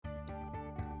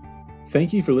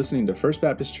Thank you for listening to First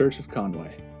Baptist Church of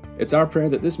Conway. It's our prayer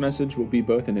that this message will be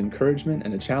both an encouragement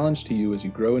and a challenge to you as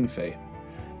you grow in faith.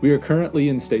 We are currently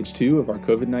in stage 2 of our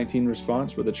COVID-19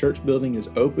 response, where the church building is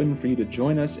open for you to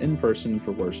join us in person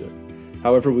for worship.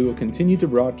 However, we will continue to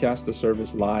broadcast the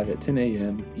service live at 10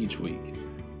 a.m. each week.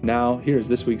 Now, here's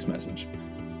this week's message.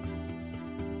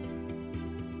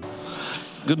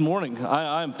 Good morning.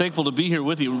 I'm thankful to be here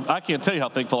with you. I can't tell you how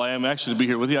thankful I am actually to be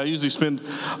here with you. I usually spend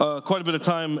quite a bit of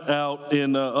time out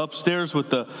in upstairs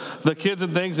with the kids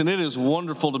and things, and it is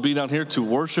wonderful to be down here to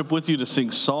worship with you, to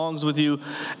sing songs with you.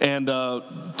 And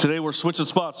today we're switching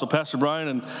spots. So Pastor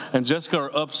Brian and Jessica are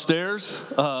upstairs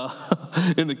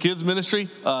in the kids ministry.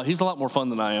 He's a lot more fun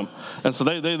than I am, and so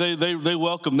they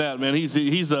welcome that, man.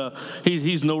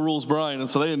 He's no rules Brian, and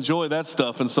so they enjoy that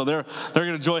stuff, and so they're going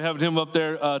to enjoy having him up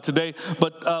there today.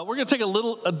 But we're going to take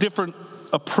a different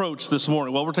approach this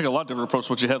morning. Well, we're taking a lot different approach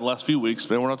to what you had the last few weeks,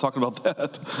 man. We're not talking about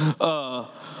that.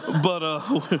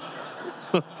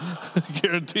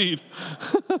 Guaranteed.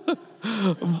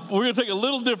 We're going to take a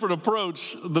little different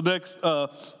approach the next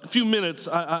few minutes.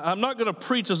 I'm not going to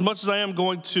preach as much as I am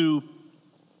going to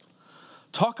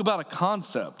talk about a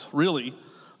concept, really.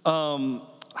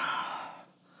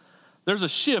 There's a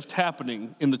shift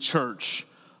happening in the church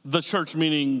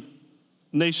meaning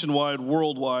nationwide,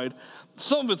 worldwide.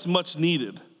 Some of it's much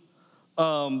needed,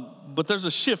 but there's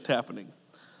a shift happening.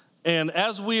 And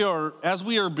as we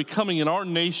are becoming in our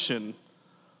nation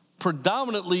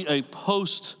predominantly a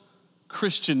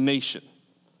post-Christian nation,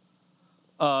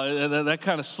 that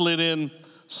kind of slid in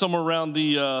somewhere around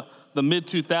the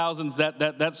mid-2000s.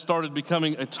 That started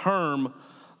becoming a term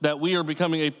that we are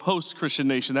becoming a post-Christian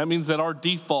nation. That means that our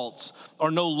defaults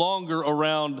are no longer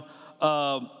around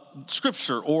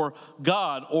Scripture or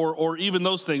God or even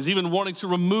those things, even wanting to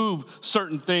remove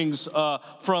certain things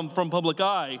from public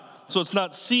eye, so it's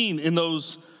not seen in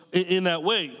that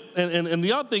way. And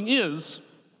the odd thing is,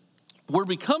 we're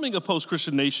becoming a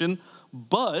post-Christian nation,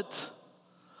 but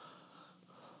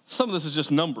some of this is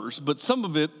just numbers, but some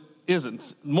of it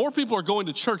isn't. More people are going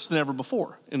to church than ever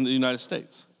before in the United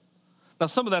States. Now,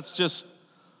 some of that's just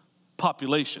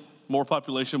population. More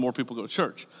population, more people go to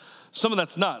church. Some of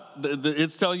that's not.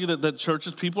 It's telling you that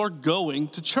churches, people are going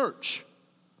to church.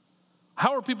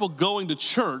 How are people going to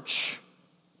church?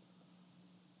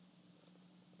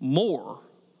 More,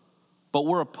 but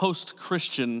we're a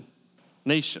post-Christian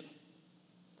nation.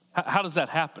 How does that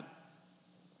happen?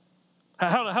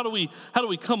 How do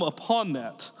we come upon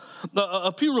that?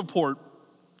 A Pew report.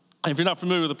 If you're not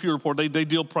familiar with the Pew Report, they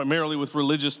deal primarily with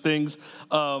religious things,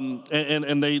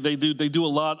 and they do a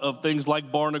lot of things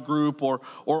like Barna Group or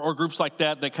groups like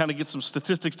that kind of get some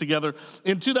statistics together.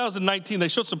 In 2019, they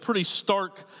showed some pretty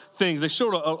stark things. They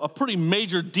showed a pretty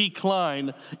major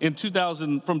decline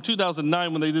from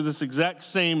 2009 when they did this exact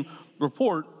same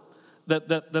report, that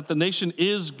the nation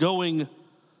is going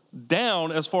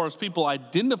down as far as people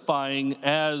identifying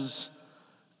as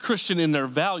Christian in their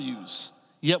values.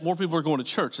 Yet more people are going to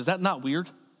church. Is that not weird?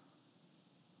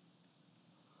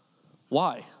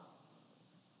 Why?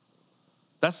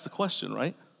 That's the question,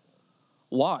 right?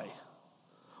 Why?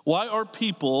 Why are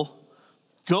people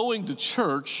going to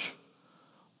church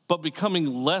but becoming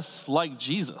less like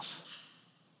Jesus?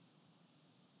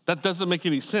 That doesn't make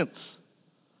any sense.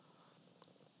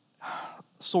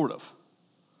 Sort of.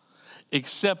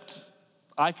 Except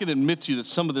I can admit to you that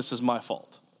some of this is my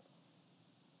fault.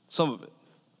 Some of it.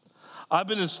 I've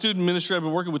been in student ministry. I've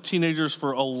been working with teenagers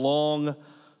for a long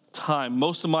time.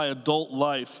 Most of my adult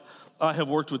life, I have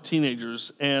worked with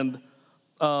teenagers, and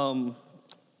I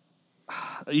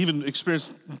even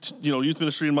experienced, youth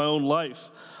ministry in my own life.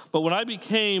 But when I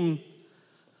became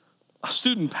a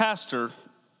student pastor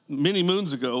many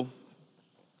moons ago,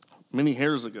 many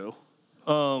hairs ago,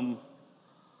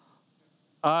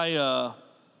 I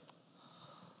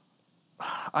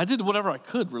did whatever I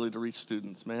could really to reach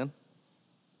students, man.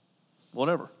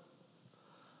 Whatever.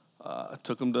 I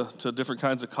took them to different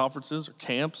kinds of conferences or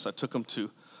camps. I took them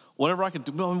to whatever I could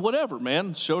do. Whatever,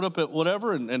 man. Showed up at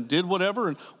whatever and did whatever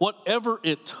and whatever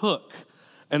it took.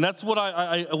 And that's what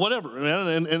whatever,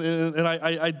 man. And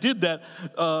I did that.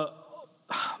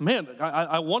 Man,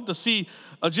 I want to see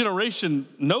a generation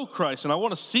know Christ, and I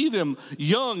want to see them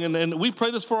young. And we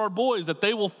pray this for our boys, that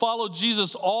they will follow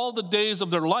Jesus all the days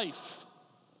of their life.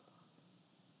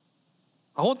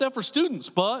 I want that for students,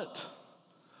 but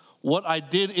what I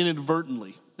did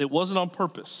inadvertently, it wasn't on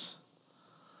purpose,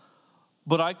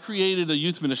 but I created a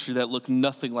youth ministry that looked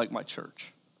nothing like my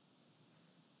church.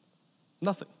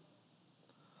 Nothing.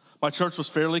 My church was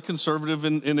fairly conservative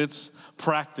in its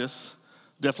practice,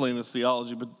 definitely in its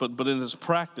theology, but in its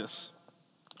practice.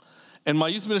 And my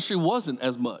youth ministry wasn't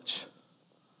as much.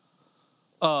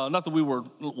 Not that we were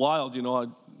wild,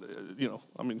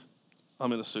 I'm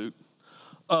in a suit.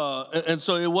 And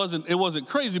so it wasn't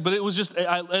crazy, but it was just,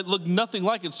 it looked nothing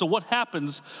like it. So what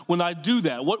happens when I do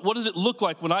that? What does it look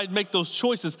like when I make those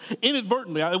choices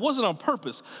inadvertently? It wasn't on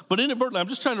purpose, but inadvertently. I'm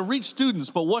just trying to reach students.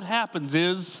 But what happens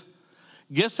is,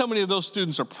 guess how many of those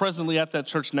students are presently at that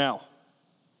church now?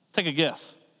 Take a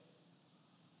guess.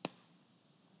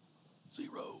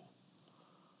 0.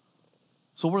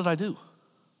 So what did I do?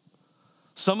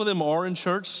 Some of them are in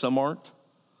church, some aren't.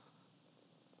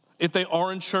 If they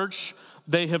are in church,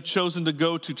 they have chosen to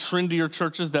go to trendier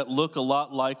churches that look a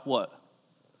lot like what?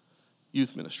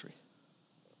 Youth ministry.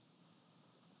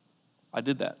 I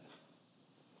did that.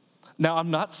 Now,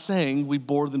 I'm not saying we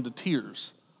bore them to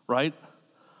tears, right?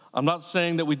 I'm not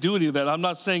saying that we do any of that. I'm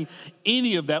not saying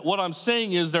any of that. What I'm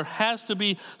saying is there has to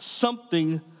be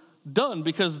something done,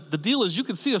 because the deal is you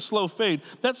can see a slow fade.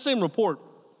 That same report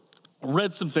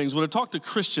read some things. When it talked to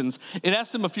Christians, it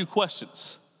asked them a few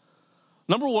questions.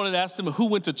 Number one, it asked them who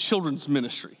went to children's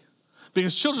ministry,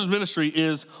 because children's ministry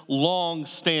is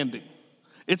long-standing.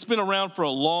 It's been around for a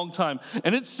long time.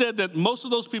 And it said that most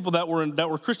of those people that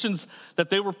were Christians that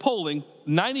they were polling,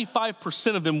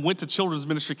 95% of them went to children's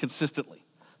ministry consistently.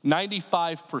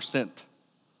 95%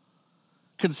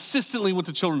 consistently went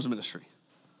to children's ministry.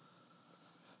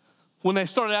 When they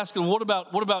started asking, what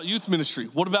about youth ministry?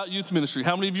 What about youth ministry?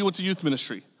 How many of you went to youth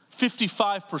ministry?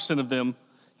 55% of them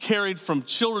carried from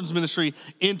children's ministry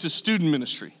into student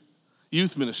ministry,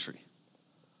 youth ministry.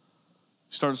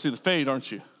 You starting to see the fade,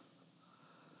 aren't you?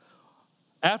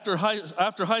 After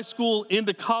high school,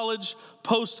 into college,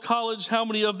 post-college, how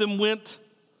many of them went,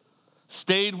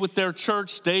 stayed with their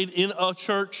church, stayed in a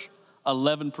church?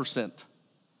 11%.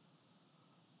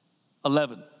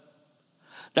 11.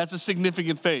 That's a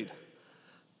significant fade.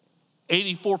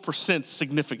 84%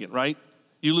 significant, right?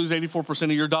 You lose 84%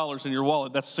 of your dollars in your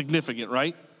wallet. That's significant,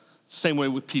 right? Same way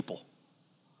with people.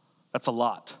 That's a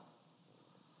lot.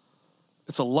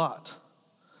 It's a lot.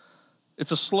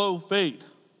 It's a slow fade.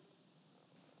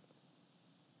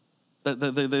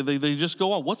 They just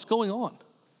go on. What's going on?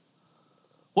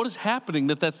 What is happening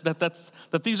that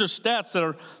these are stats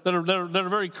that are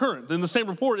very current? In the same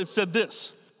report, it said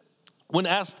this. When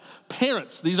asked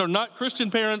parents, these are not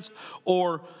Christian parents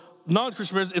or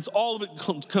non-Christian parents, it's all of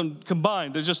it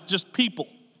combined. They're just people.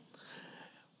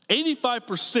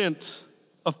 85%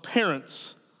 of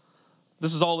parents,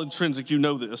 this is all intrinsic, you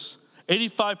know this,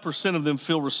 85% of them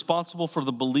feel responsible for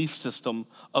the belief system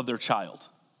of their child.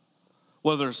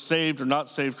 Whether they're saved or not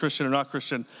saved, Christian or not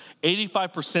Christian,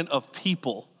 85% of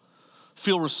people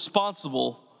feel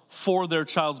responsible for their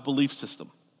child's belief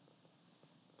system.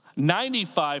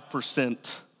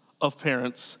 95% of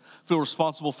parents feel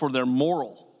responsible for their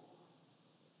moral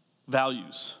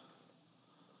values,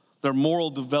 their moral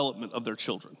development of their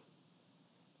children.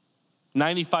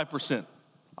 95%.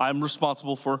 I'm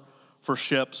responsible for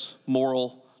Shep's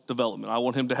moral development. I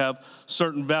want him to have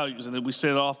certain values, and we say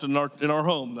it often in our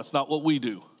home. That's not what we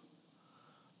do.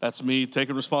 That's me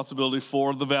taking responsibility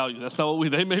for the values. That's not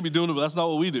what they may be doing it, but that's not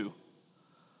what we do.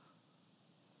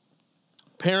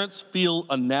 Parents feel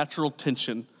a natural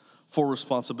tension for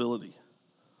responsibility.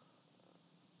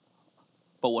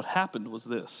 But what happened was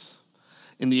this.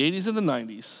 In the 80s and the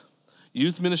 90s,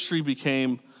 youth ministry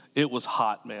it was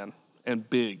hot, man, and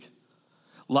big.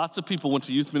 Lots of people went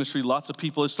to youth ministry.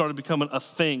 It started becoming a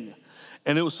thing.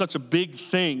 And it was such a big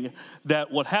thing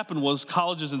that what happened was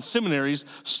colleges and seminaries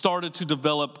started to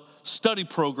develop study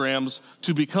programs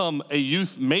to become a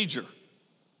youth major,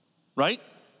 right?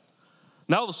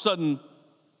 Now all of a sudden,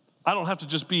 I don't have to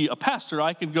just be a pastor.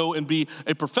 I can go and be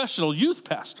a professional youth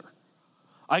pastor.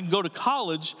 I can go to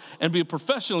college and be a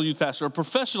professional youth pastor, a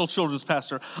professional children's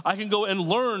pastor. I can go and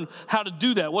learn how to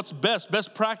do that. What's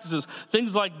best practices,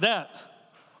 things like that.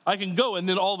 I can go, and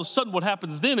then all of a sudden what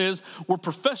happens then is we're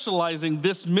professionalizing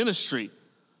this ministry.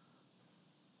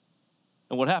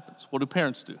 And what happens? What do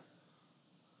parents do?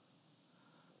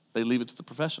 They leave it to the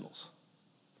professionals.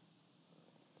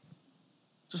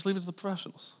 Just leave it to the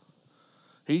professionals.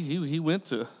 He went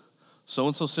to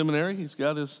so-and-so seminary. He's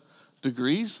got his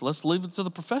degrees. Let's leave it to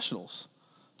the professionals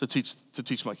to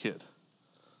teach my kid.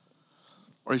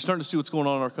 Are you starting to see what's going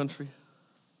on in our country?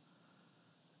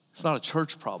 It's not a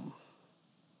church problem.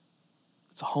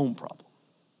 It's a home problem.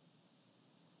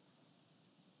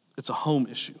 It's a home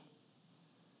issue.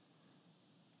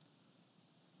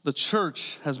 The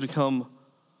church has become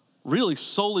really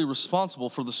solely responsible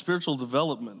for the spiritual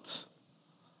development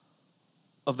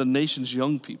of the nation's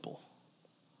young people.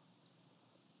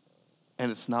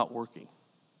 And it's not working.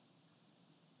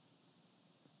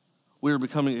 We are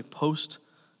becoming a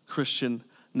post-Christian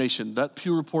nation. That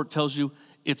Pew report tells you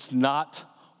it's not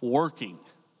working.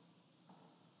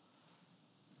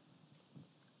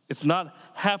 It's not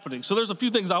happening. So there's a few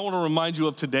things I want to remind you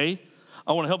of today.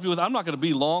 I want to help you with. I'm not going to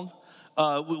be long.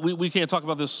 We can't talk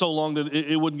about this so long that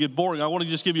it wouldn't get boring. I want to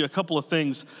just give you a couple of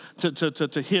things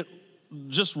to hit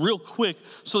just real quick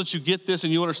so that you get this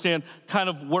and you understand kind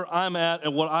of where I'm at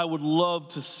and what I would love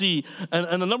to see.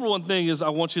 And the number one thing is I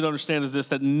want you to understand is this,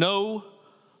 that no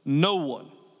one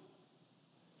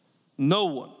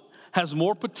has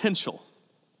more potential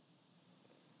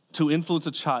to influence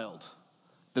a child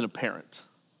than a parent.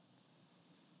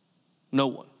 No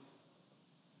one.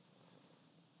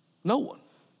 No one.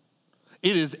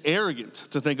 It is arrogant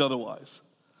to think otherwise.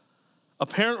 A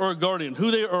parent or a guardian, who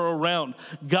they are around,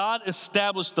 God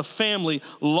established the family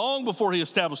long before he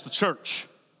established the church.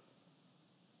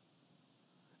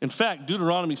 In fact,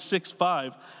 Deuteronomy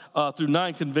 6:5 through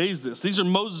 9 conveys this. These are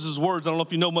Moses' words. I don't know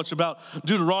if you know much about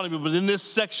Deuteronomy, but in this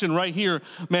section right here,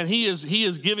 man, he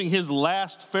is giving his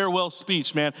last farewell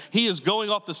speech, man. He is going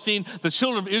off the scene. The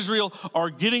children of Israel are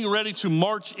getting ready to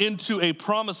march into a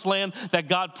promised land that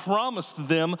God promised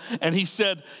them. And he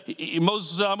said,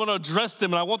 Moses said, I'm going to address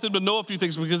them, and I want them to know a few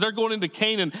things because they're going into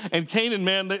Canaan. And Canaan,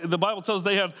 man, the Bible tells us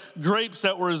they had grapes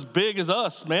that were as big as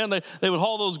us, man. They would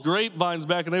haul those grapevines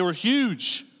back, and they were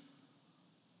huge.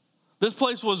 This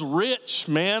place was rich,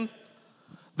 man.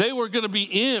 They were going to be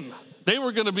in. They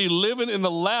were going to be living in the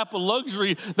lap of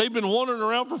luxury. They've been wandering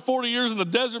around for 40 years in the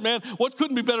desert, man. What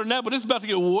couldn't be better than that? But it's about to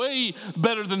get way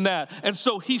better than that. And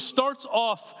so he starts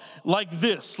off like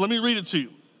this. Let me read it to you.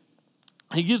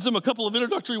 He gives them a couple of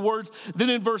introductory words.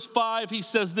 Then in verse 5, he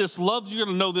says this. Love, you're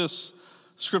going to know this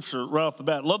scripture right off the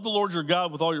bat. Love the Lord your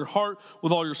God with all your heart,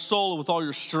 with all your soul, and with all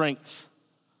your strength.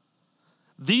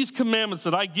 These commandments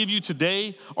that I give you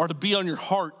today are to be on your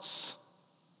hearts.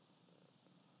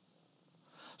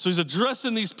 So he's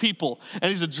addressing these people,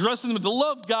 and he's addressing them to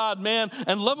love God, man,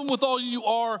 and love him with all you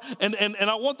are, and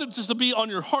I want them just to be on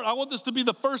your heart. I want this to be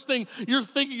the first thing you're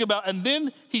thinking about. And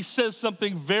then he says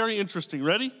something very interesting.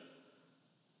 Ready?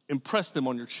 Impress them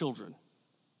on your children.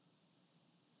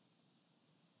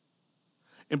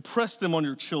 Impress them on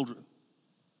your children.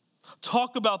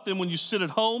 Talk about them when you sit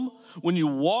at home, when you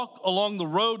walk along the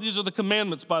road. These are the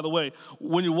commandments, by the way.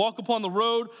 When you walk upon the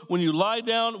road, when you lie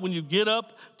down, when you get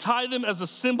up, tie them as a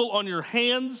symbol on your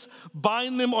hands,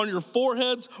 bind them on your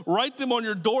foreheads, write them on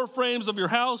your door frames of your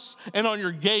house and on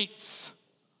your gates.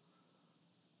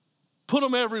 Put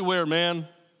them everywhere, man.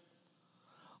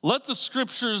 Let the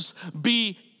scriptures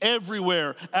be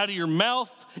everywhere, out of your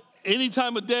mouth, any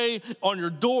time of day, on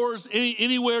your doors,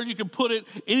 anywhere you can put it,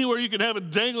 anywhere you can have it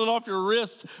dangling off your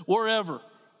wrist, wherever.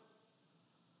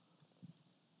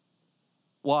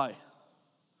 Why?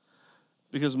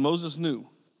 Because Moses knew.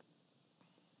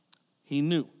 He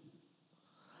knew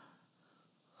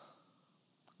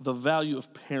the value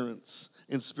of parents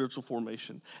in spiritual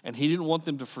formation. And he didn't want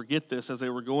them to forget this as they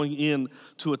were going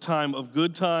into a time of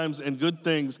good times and good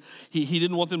things. He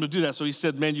didn't want them to do that. So he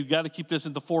said, man, you got to keep this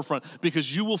at the forefront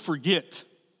because you will forget.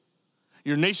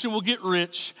 Your nation will get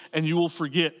rich and you will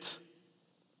forget.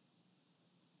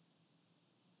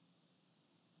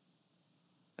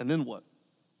 And then what?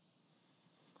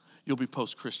 You'll be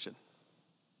post-Christian.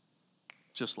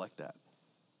 Just like that.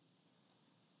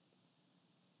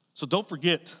 So don't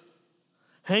forget.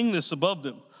 Hang this above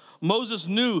them. Moses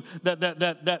knew that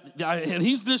and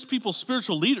he's this people's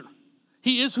spiritual leader.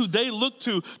 He is who they look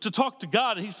to talk to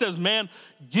God. And he says, man,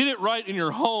 get it right in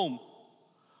your home.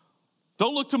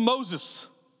 Don't look to Moses.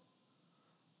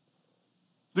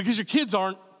 Because your kids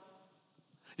aren't.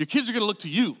 Your kids are going to look to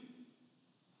you.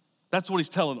 That's what he's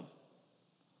telling them.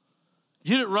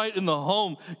 Get it right in the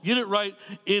home. Get it right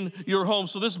in your home.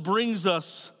 So this brings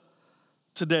us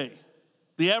today.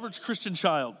 The average Christian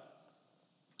child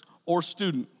or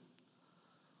student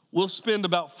will spend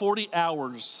about 40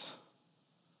 hours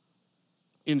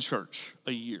in church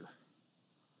a year.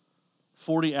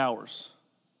 40 hours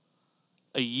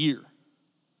a year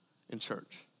in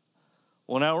church.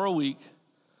 1 hour a week,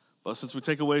 but since we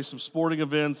take away some sporting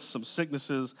events, some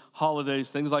sicknesses, holidays,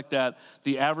 things like that,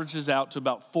 the average is out to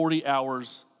about 40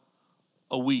 hours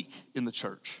a week in the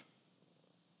church.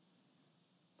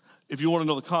 If you want to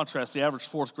know the contrast, the average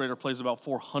fourth grader plays about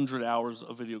 400 hours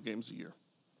of video games a year.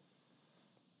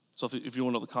 So if you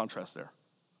want to know the contrast there.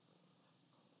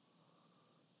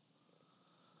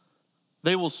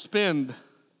 They will spend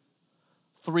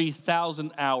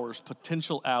 3,000 hours,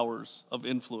 potential hours of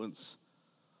influence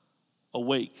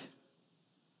awake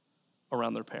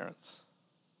around their parents.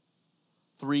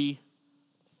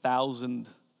 3,000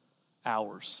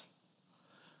 hours.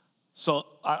 So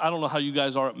I don't know how you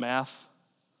guys are at math.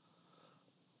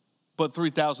 but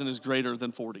 3,000 is greater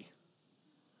than 40.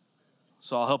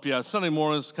 So I'll help you out. Sunday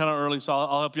morning is kind of early, so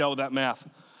I'll help you out with that math.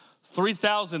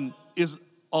 3,000 is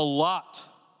a lot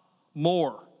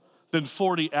more than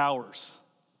 40 hours.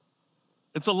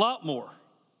 It's a lot more.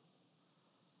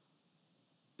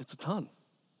 It's a ton.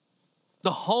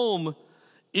 The home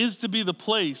is to be the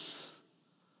place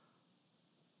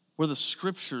where the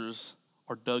scriptures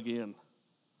are dug in.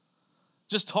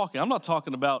 Just talking. I'm not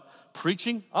talking about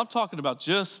preaching. I'm talking about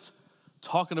just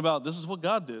talking about this is what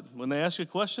God did. When they ask you a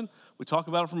question, we talk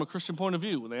about it from a Christian point of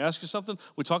view. When they ask you something,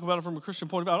 we talk about it from a Christian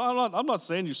point of view. I'm not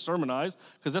saying you sermonize,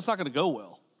 because that's not going to go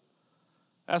well.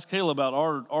 Ask Kayla about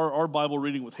our Bible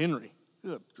reading with Henry.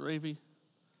 Good gravy.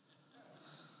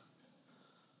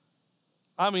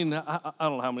 I mean, I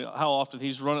don't know how often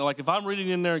he's running. Like if I'm reading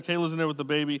in there and Kayla's in there with the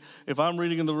baby, if I'm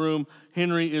reading in the room,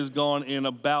 Henry is gone in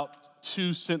about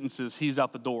 2 sentences. He's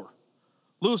out the door.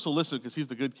 Lewis will listen because he's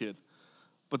the good kid.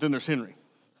 But then there's Henry.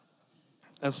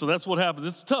 And so that's what happens.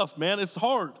 It's tough, man. It's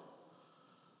hard.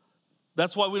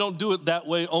 That's why we don't do it that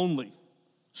way only.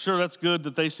 Sure, that's good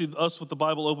that they see us with the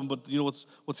Bible open, but you know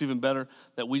what's even better?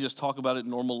 That we just talk about it in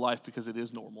normal life because it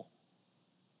is normal.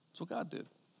 That's what God did.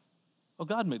 Oh,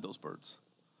 God made those birds.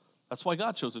 That's why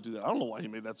God chose to do that. I don't know why he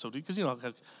made that so deep, because you know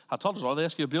how toddlers are. They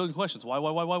ask you a billion questions. Why?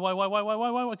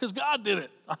 Because God did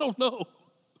it. I don't know.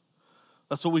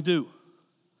 That's what we do.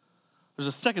 There's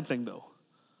a second thing, though.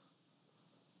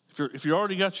 If you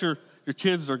already got your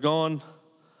kids, they're gone.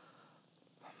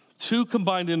 2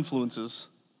 combined influences,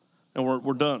 and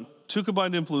we're done. 2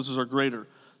 combined influences are greater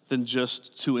than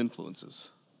just 2 influences.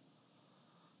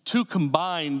 2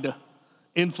 combined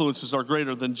influences are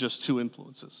greater than just 2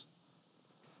 influences.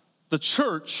 The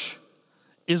church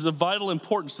is of vital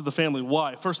importance to the family.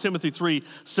 Why? 1 Timothy 3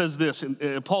 says this,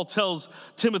 and Paul tells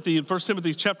Timothy in 1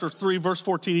 Timothy chapter 3, verse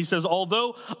 14, he says,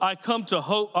 although I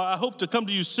hope to come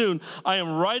to you soon, I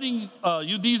am writing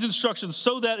you these instructions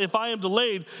so that if I am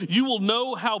delayed, you will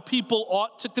know how people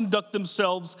ought to conduct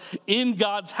themselves in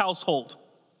God's household,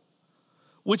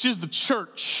 which is the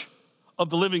church of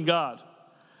the living God.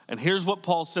 And here's what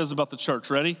Paul says about the church.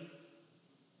 Ready?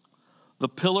 The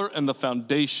pillar and the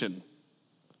foundation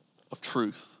of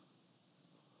truth.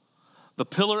 The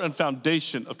pillar and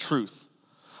foundation of truth.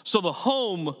 So the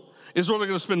home is where they're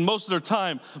going to spend most of their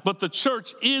time, but the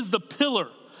church is the pillar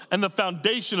and the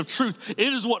foundation of truth. It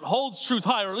is what holds truth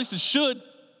high, or at least it should.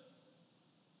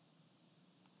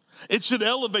 It should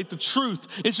elevate the truth.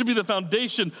 It should be the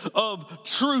foundation of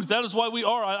truth. That is why we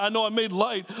are. I know I made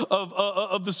light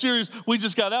of the series we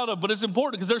just got out of, but it's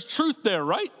important because there's truth there,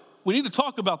 right? We need to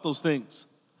talk about those things.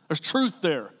 There's truth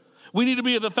there. We need to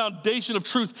be at the foundation of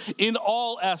truth in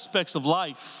all aspects of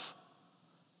life.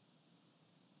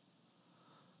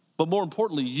 But more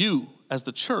importantly, you as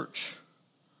the church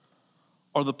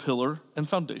are the pillar and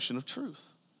foundation of truth.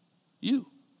 You.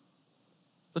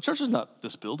 The church is not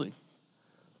this building.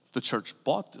 The church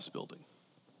bought this building.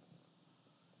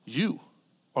 You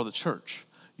are the church.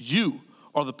 You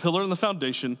are the pillar and the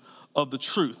foundation of the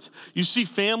truth. You see,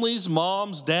 families,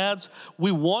 moms, dads,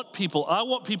 I want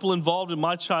people involved in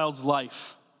my child's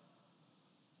life.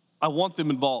 I want them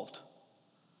involved.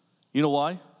 You know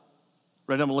why?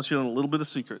 Right now, I'm going to let you in a little bit of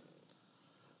secret.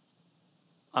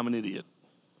 I'm an idiot.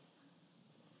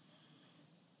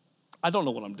 I don't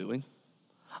know what I'm doing.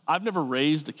 I've never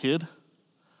raised a kid.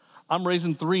 I'm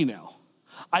raising 3 now.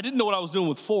 I didn't know what I was doing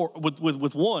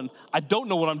with 1. I don't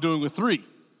know what I'm doing with 3.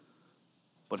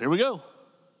 But here we go.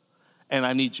 And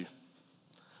I need you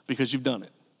because you've done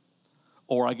it.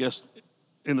 Or I guess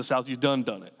in the South, you've done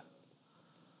it.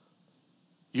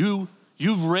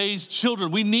 You've raised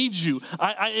children. We need you.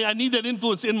 I need that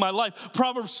influence in my life.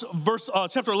 Proverbs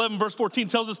chapter 11, verse 14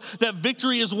 tells us that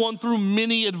victory is won through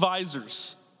many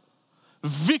advisors.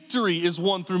 Victory is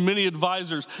won through many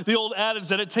advisors. The old adage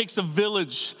that it takes a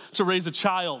village to raise a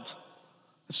child.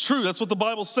 It's true. That's what the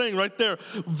Bible's saying right there.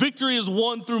 Victory is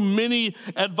won through many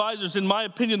advisors. In my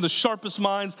opinion, the sharpest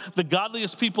minds, the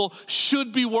godliest people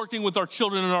should be working with our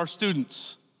children and our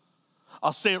students.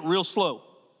 I'll say it real slow.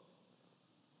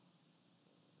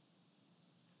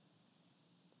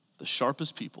 The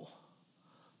sharpest people,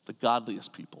 the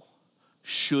godliest people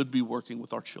should be working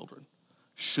with our children,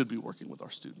 should be working with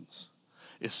our students,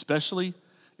 especially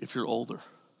if you're older,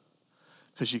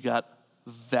 because you got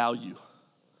value.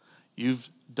 You've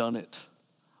done it.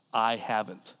 I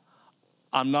haven't.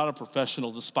 I'm not a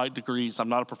professional despite degrees. I'm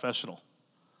not a professional.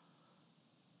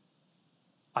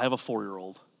 I have a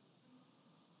 4-year-old.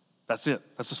 That's it.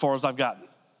 That's as far as I've gotten.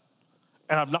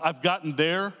 And I've gotten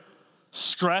there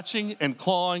scratching and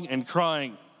clawing and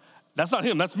crying. That's not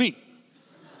him, that's me.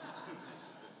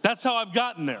 That's how I've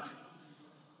gotten there.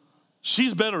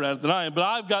 She's better at it than I am, but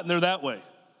I've gotten there that way.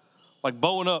 Like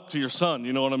bowing up to your son,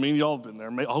 you know what I mean? Y'all have been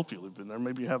there. Hopefully you've been there.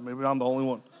 Maybe you have. Maybe I'm the only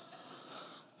one.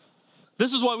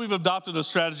 This is why we've adopted a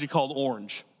strategy called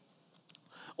Orange.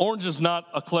 Orange is not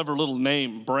a clever little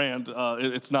name, brand.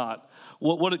 It's not.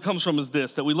 What it comes from is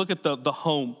this, that we look at the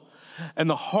home, and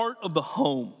the heart of the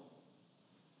home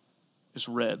is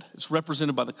red. It's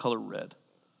represented by the color red.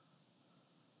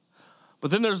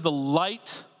 But then there's the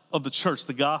light of the church,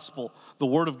 the gospel, the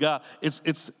word of God. It's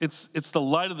the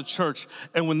light of the church.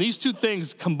 And when these two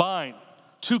things combine,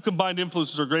 two combined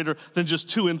influences are greater than just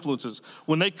two influences.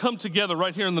 When they come together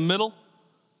right here in the middle,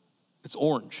 it's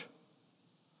orange.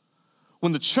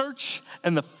 When the church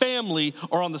and the family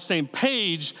are on the same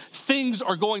page, things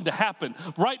are going to happen.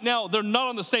 Right now, they're not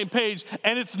on the same page,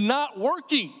 and it's not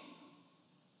working.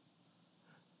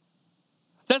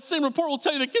 That same report will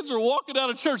tell you the kids are walking out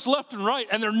of church left and right,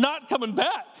 and they're not coming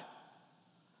back.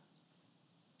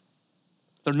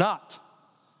 They're not.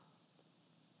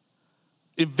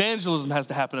 Evangelism has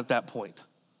to happen at that point.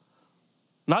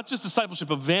 Not just discipleship,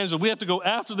 evangelism. We have to go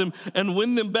after them and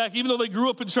win them back. Even though they grew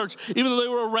up in church, even though they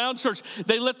were around church,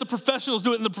 they let the professionals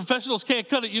do it, and the professionals can't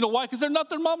cut it. You know why? Because they're not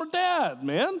their mom or dad,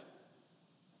 man.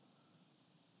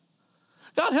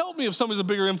 God help me if somebody's a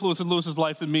bigger influence in Lewis's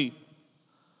life than me.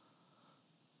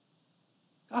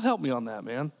 God help me on that,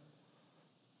 man.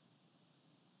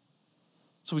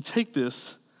 So we take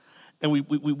this and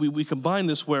we combine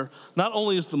this where not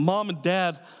only is the mom and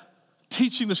dad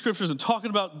teaching the scriptures and talking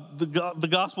about the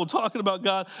gospel, talking about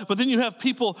God, but then you have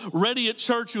people ready at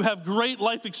church who have great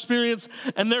life experience,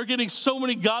 and they're getting so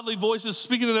many godly voices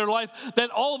speaking in their life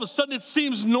that all of a sudden it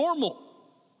seems normal.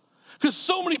 Because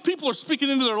so many people are speaking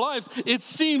into their lives, it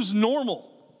seems normal.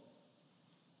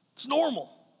 It's normal.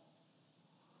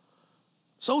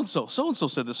 So-and-so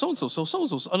said this,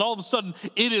 so-and-so, and all of a sudden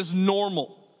it is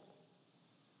normal.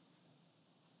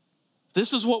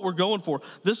 This is what we're going for.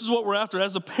 This is what we're after.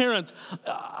 As a parent,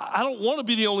 I don't want to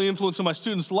be the only influence in my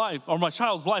student's life or my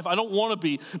child's life. I don't want to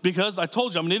be, because I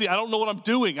told you I'm an idiot. I don't know what I'm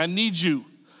doing. I need you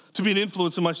to be an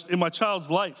influence in my child's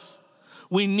life.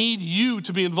 We need you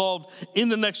to be involved in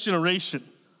the next generation.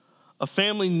 A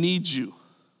family needs you.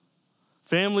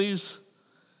 Families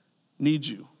need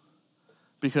you.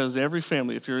 Because every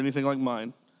family, if you're anything like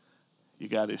mine, you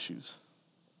got issues.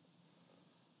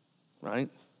 Right?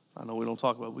 I know we don't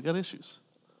talk about it. We got issues.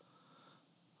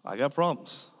 I got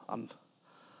problems.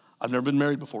 I've never been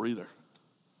married before either.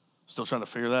 Still trying to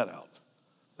figure that out.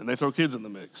 And they throw kids in the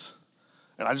mix.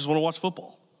 And I just want to watch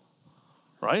football.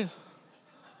 Right?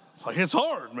 Like, it's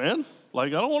hard, man. Like,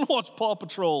 I don't want to watch Paw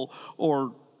Patrol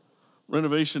or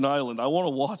Renovation Island. I want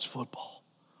to watch football.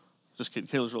 Just kidding.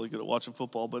 Kayla's really good at watching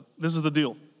football, but this is the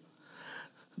deal.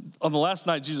 On the last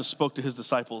night, Jesus spoke to his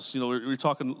disciples. You know, we're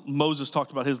talking, Moses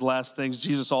talked about his last things.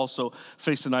 Jesus also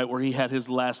faced a night where he had his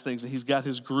last things, and he's got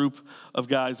his group of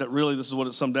guys that really, this is what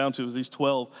it summed down to, is these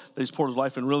 12 that he's poured his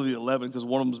life in, really the 11, because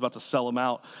one of them is about to sell him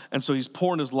out. And so he's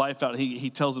pouring his life out, and he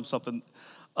tells them something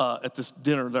at this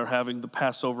dinner they're having, the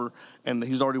Passover, and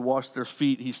he's already washed their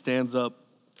feet. He stands up.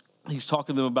 He's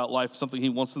talking to them about life, something he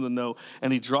wants them to know,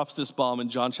 and he drops this bomb in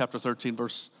John chapter 13,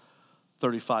 verse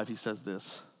 35. He says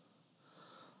this.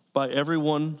 By this,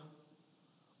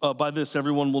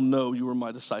 everyone will know you are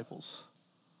my disciples.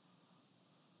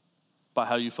 By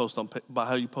how you post on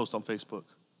Facebook,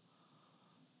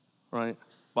 right?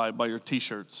 By your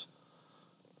T-shirts,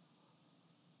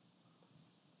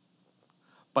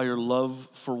 by your love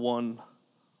for one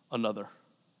another.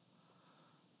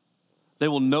 They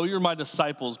will know you're my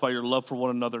disciples by your love for one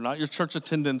another, not your church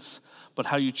attendance, but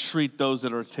how you treat those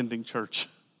that are attending church.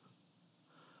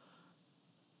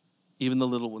 Even the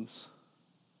little ones.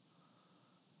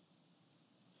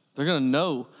 They're going to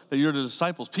know that you're the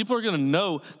disciples. People are going to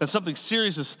know that something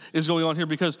serious is going on here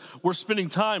because we're spending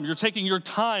time. You're taking your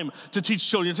time to teach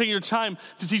children. You're taking your time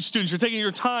to teach students. You're taking your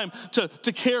time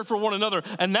to care for one another.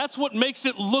 And that's what makes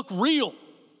it look real.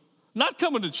 Not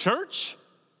coming to church.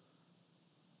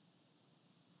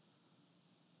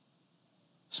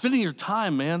 Spending your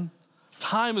time, man.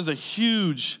 Time is a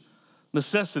huge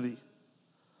necessity.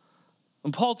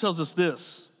 And Paul tells us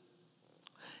this.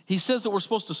 He says that we're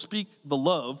supposed to speak the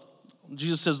love.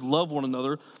 Jesus says, love one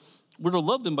another. We're to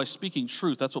love them by speaking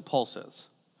truth. That's what Paul says.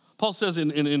 Paul says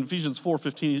in Ephesians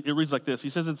 4:15, it reads like this. He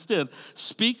says, instead,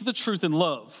 speak the truth in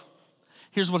love.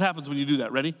 Here's what happens when you do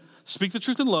that. Ready? Speak the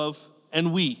truth in love,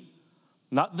 and we,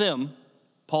 not them.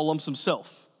 Paul lumps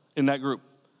himself in that group.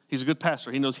 He's a good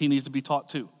pastor. He knows he needs to be taught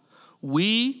too.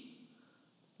 We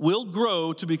will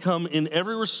grow to become in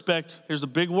every respect, here's a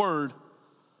big word,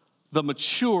 the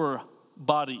mature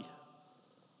body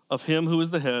of him who is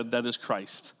the head, that is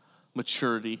Christ.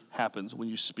 maturity happens when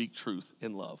you speak truth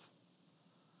in love.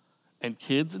 And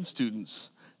kids and students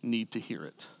need to hear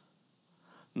it.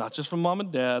 Not just from mom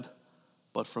and dad,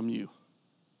 but from you.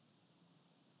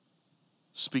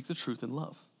 Speak the truth in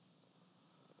love.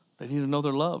 They need to know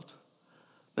they're loved.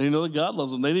 They need to know that God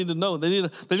loves them. They need to know. They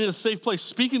need a safe place.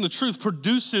 Speaking the truth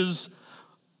produces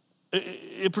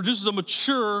a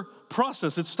mature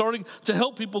process. It's starting to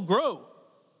help people grow.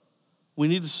 We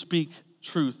need to speak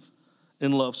truth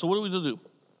in love. So what are we to do?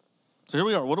 So here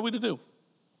we are. What are we to do?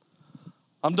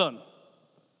 I'm done.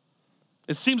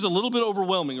 It seems a little bit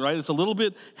overwhelming, right? It's a little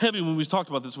bit heavy when we talked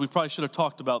about this. We probably should have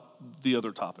talked about the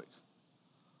other topic.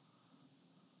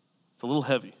 It's a little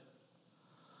heavy.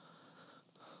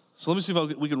 So let me see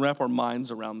if we can wrap our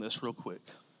minds around this real quick.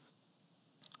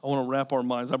 I want to wrap our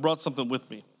minds. I brought something with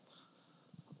me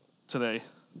today.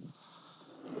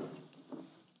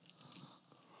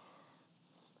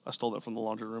 I stole that from the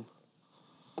laundry room.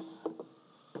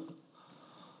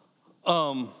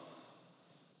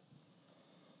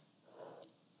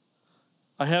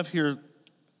 I have here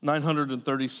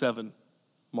 937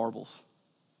 marbles.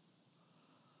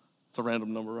 It's a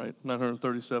random number, right?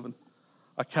 937.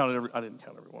 I didn't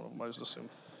count every one of them. I just assumed.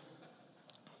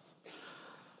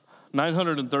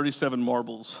 937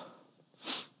 marbles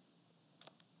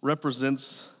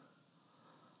represents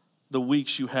the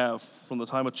weeks you have from the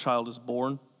time a child is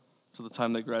born to the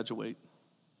time they graduate.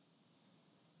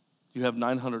 You have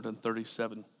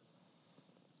 937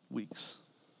 weeks.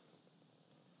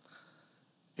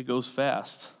 It goes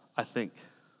fast, I think.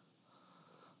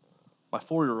 My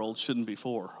 4-year-old shouldn't be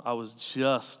 4. I was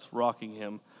just rocking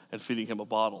him and feeding him a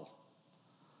bottle.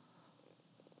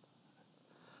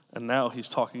 And now he's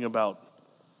talking about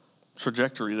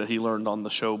trajectory that he learned on the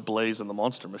show Blaze and the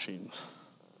Monster Machines.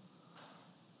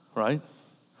 Right?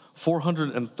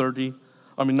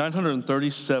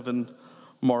 937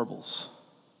 marbles.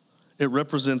 It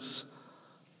represents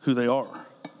who they are.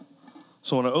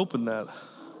 So when I open that,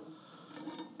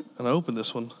 and I open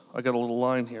this one, I got a little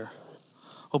line here.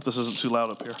 Hope this isn't too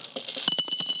loud up here.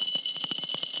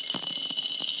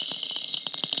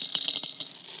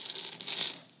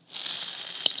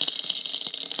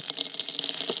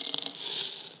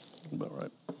 About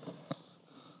right.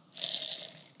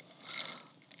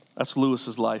 That's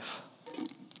Lewis's life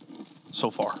so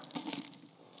far.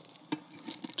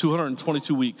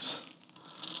 222 weeks.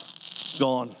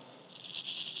 Gone.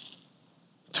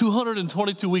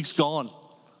 222 weeks gone.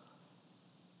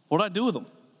 What did I do with them?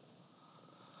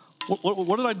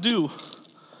 What did I do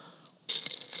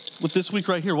with this week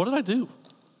right here? What did I do?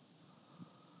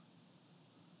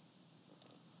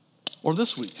 Or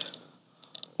this week?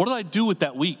 What did I do with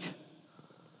that week?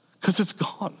 Because it's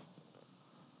gone.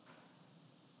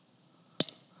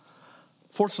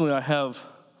 Fortunately, I have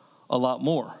a lot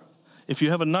more. If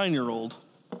you have a 9-year-old,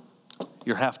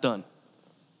 you're half done.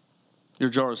 Your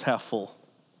jar is half full.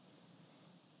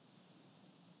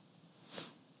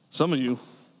 Some of you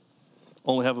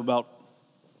only have about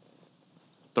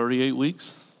 38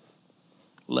 weeks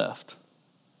left.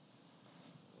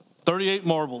 38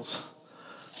 marbles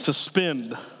to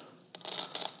spend,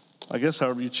 I guess,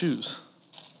 however you choose.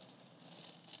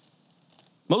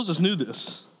 Moses knew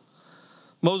this.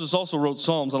 Moses also wrote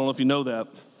Psalms. I don't know if you know that.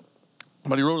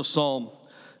 But he wrote a psalm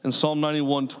in Psalm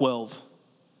 91:12.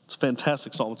 It's a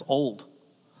fantastic psalm. It's old.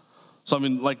 So,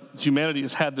 humanity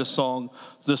has had this psalm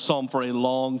for a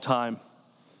long time.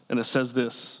 And it says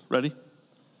this. Ready?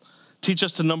 Teach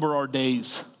us to number our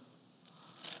days.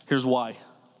 Here's why.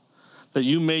 That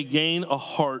you may gain a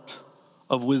heart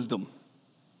of wisdom.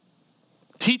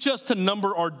 Teach us to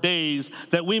number our days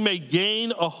that we may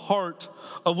gain a heart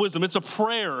of wisdom. It's a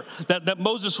prayer that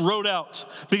Moses wrote out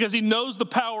because he knows the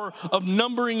power of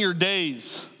numbering your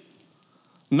days.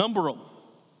 Number them.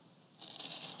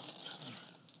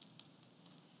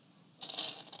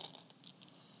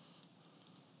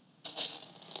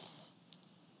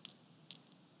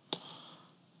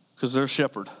 Because they're a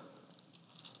shepherd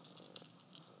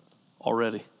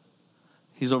already.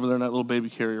 He's over there in that little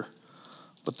baby carrier.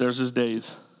 But there's his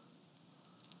days.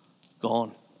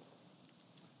 Gone.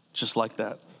 Just like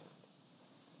that.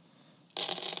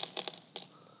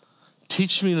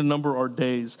 Teach me to number our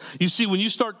days. You see, when you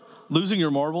start losing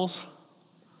your marbles,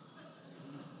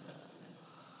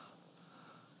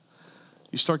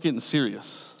 you start getting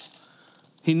serious.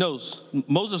 He knows.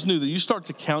 Moses knew that you start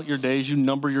to count your days, you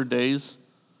number your days,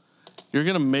 you're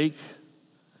going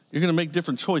to make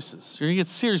different choices. You're going to get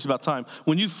serious about time.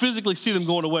 When you physically see them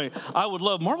going away,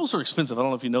 marbles are expensive. I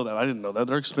don't know if you know that. I didn't know that.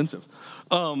 They're expensive.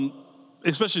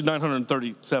 Especially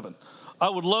 937. I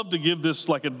would love to give this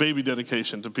like a baby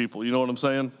dedication to people. You know what I'm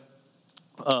saying?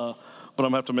 but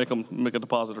I'm going to have to make a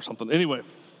deposit or something. Anyway,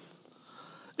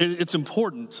 it's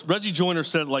important. Reggie Joiner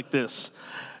said it like this: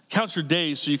 count your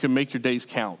days so you can make your days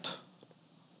count.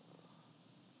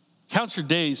 Count your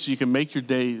days so you can make your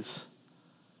days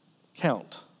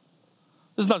count.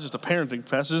 This is not just a parenting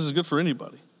passage. This is good for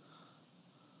anybody.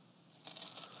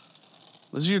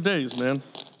 These are your days, man.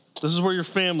 This is where your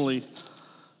family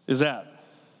is at.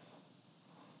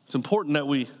 It's important that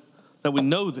we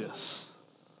know this.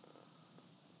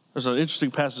 There's an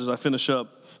interesting passage as I finish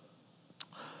up.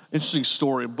 Interesting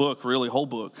story, a book, really, whole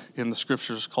book in the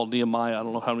scriptures called Nehemiah. I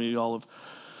don't know how many of y'all have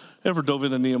ever dove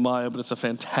into Nehemiah, but it's a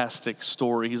fantastic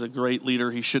story. He's a great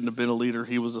leader. He shouldn't have been a leader.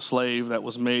 He was a slave that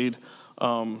was made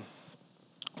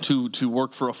to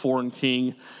work for a foreign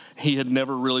king. He had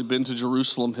never really been to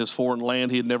Jerusalem, his foreign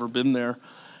land. He had never been there.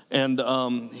 And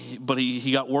but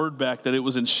he got word back that it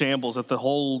was in shambles, that the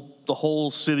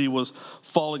whole city was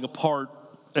falling apart,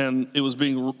 and it was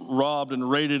being robbed and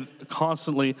raided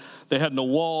constantly. They had no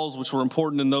walls, which were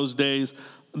important in those days.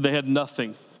 They had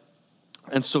nothing.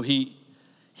 And so he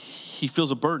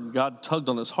feels a burden. God tugged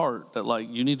on his heart that, like,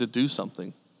 you need to do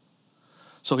something.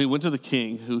 So he went to the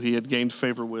king, who he had gained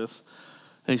favor with,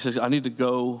 and he says, I need to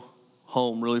go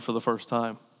home really for the first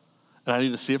time, and I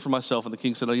need to see it for myself. And the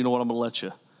king said, oh, you know what, I'm going to let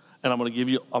you, and I'm going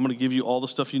to give you all the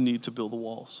stuff you need to build the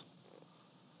walls.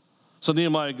 So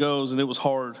Nehemiah goes, and it was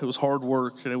hard. It was hard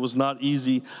work, and it was not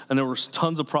easy, and there were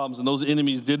tons of problems, and those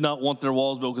enemies did not want their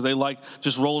walls built because they liked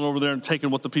just rolling over there and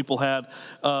taking what the people had,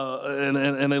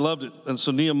 and they loved it. And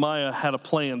so Nehemiah had a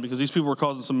plan because these people were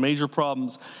causing some major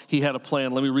problems. He had a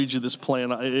plan. Let me read you this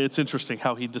plan. It's interesting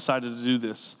how he decided to do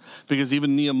this, because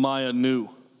even Nehemiah knew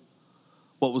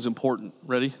what was important.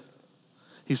 Ready?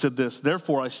 He said this: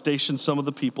 therefore I stationed some of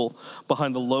the people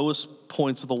behind the lowest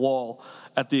points of the wall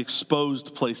at the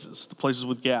exposed places, the places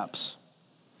with gaps.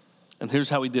 And here's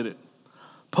how he did it: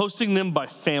 posting them by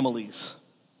families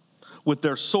with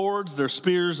their swords, their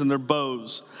spears, and their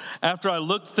bows. After I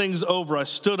looked things over, I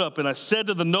stood up and I said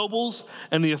to the nobles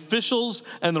and the officials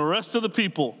and the rest of the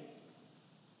people,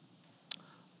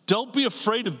 don't be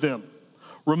afraid of them.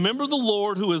 Remember the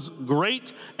Lord, who is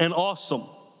great and awesome.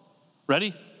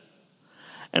 Ready?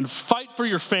 And fight for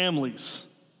your families,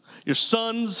 your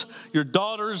sons, your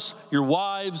daughters, your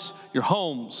wives, your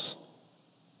homes.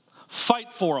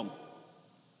 Fight for them.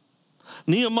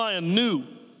 Nehemiah knew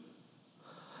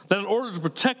that in order to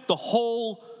protect the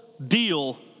whole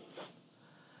deal,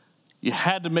 you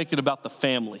had to make it about the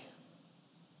family.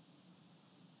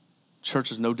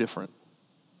 Church is no different.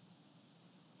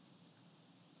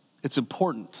 It's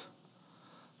important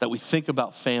that we think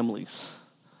about families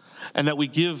and that we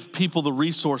give people the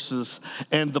resources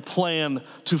and the plan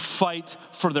to fight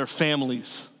for their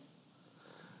families.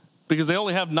 Because they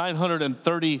only have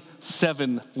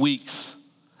 937 weeks.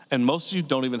 And most of you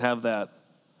don't even have that.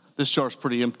 This jar's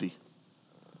pretty empty.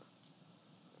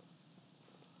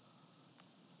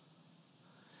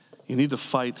 You need to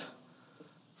fight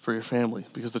for your family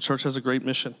because the church has a great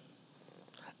mission.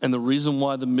 And the reason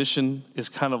why the mission is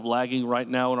kind of lagging right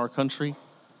now in our country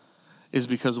is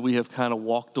because we have kind of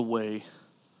walked away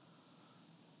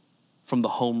from the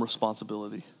home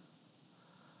responsibility.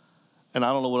 And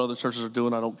I don't know what other churches are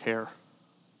doing. I don't care.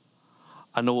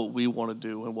 I know what we want to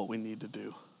do and what we need to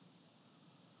do.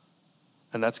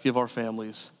 And that's give our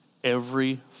families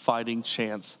every fighting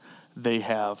chance they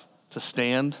have to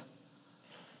stand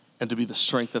and to be the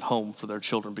strength at home for their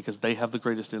children, because they have the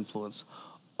greatest influence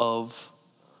of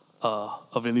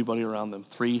anybody around them.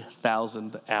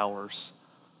 3,000 hours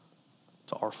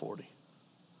to R40.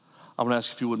 I'm going to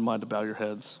ask if you wouldn't mind to bow your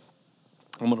heads.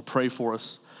 I'm going to pray for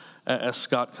us as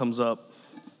Scott comes up.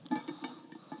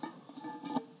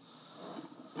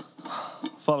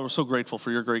 Father, we're so grateful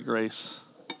for your great grace.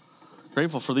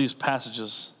 Grateful for these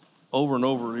passages over and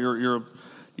over.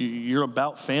 You're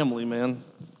about family, man.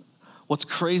 What's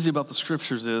crazy about the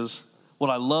scriptures is, what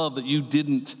I love that you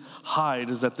didn't hide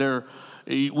is that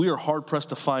we are hard-pressed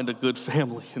to find a good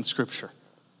family in Scripture.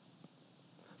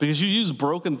 Because you use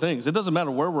broken things. It doesn't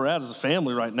matter where we're at as a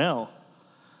family right now.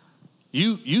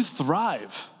 You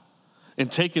thrive in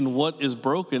taking what is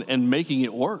broken and making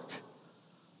it work.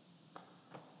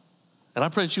 And I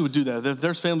pray that you would do that. If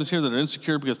there's families here that are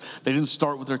insecure because they didn't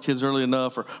start with their kids early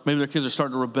enough, or maybe their kids are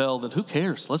starting to rebel, then who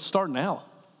cares? Let's start now.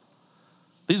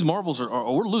 These marbles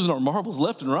we're losing our marbles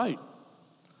left and right.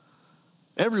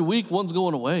 Every week, one's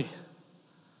going away.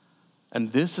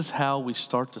 And this is how we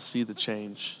start to see the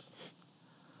change.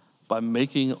 By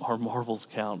making our marbles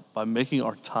count, by making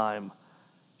our time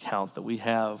count that we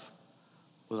have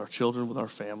with our children, with our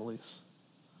families.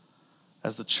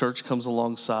 As the church comes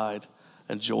alongside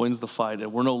and joins the fight.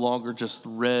 And we're no longer just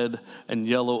red and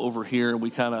yellow over here, and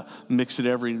we kind of mix it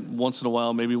every once in a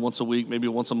while, maybe once a week, maybe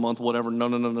once a month, whatever.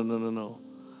 No.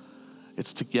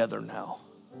 It's together now,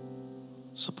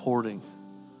 supporting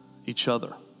each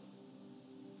other,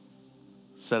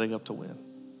 setting up to win.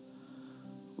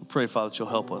 We pray, Father, that you'll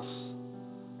help us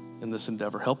in this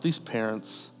endeavor. Help these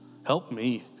parents. Help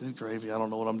me. Good gravy, I don't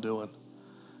know what I'm doing.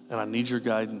 And I need your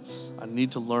guidance. I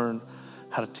need to learn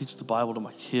how to teach the Bible to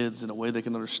my kids in a way they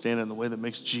can understand it, in a way that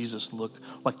makes Jesus look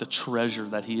like the treasure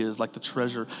that he is, like the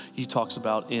treasure he talks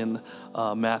about in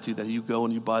Matthew, that you go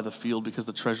and you buy the field because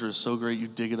the treasure is so great, you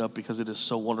dig it up because it is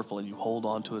so wonderful, and you hold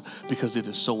on to it because it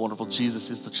is so wonderful. Jesus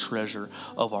is the treasure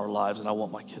of our lives, and I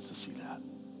want my kids to see that.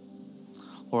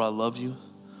 Lord, I love you.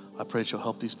 I pray that you'll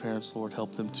help these parents, Lord,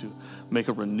 help them to make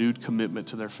a renewed commitment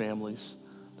to their families,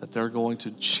 that they're going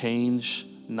to change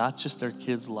not just their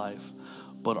kids' life,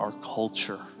 but our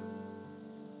culture.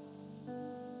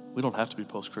 We don't have to be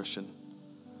post-Christian.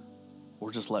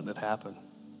 We're just letting it happen.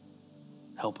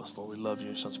 Help us, Lord. We love you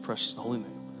in your son's precious and holy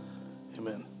name.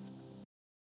 Amen.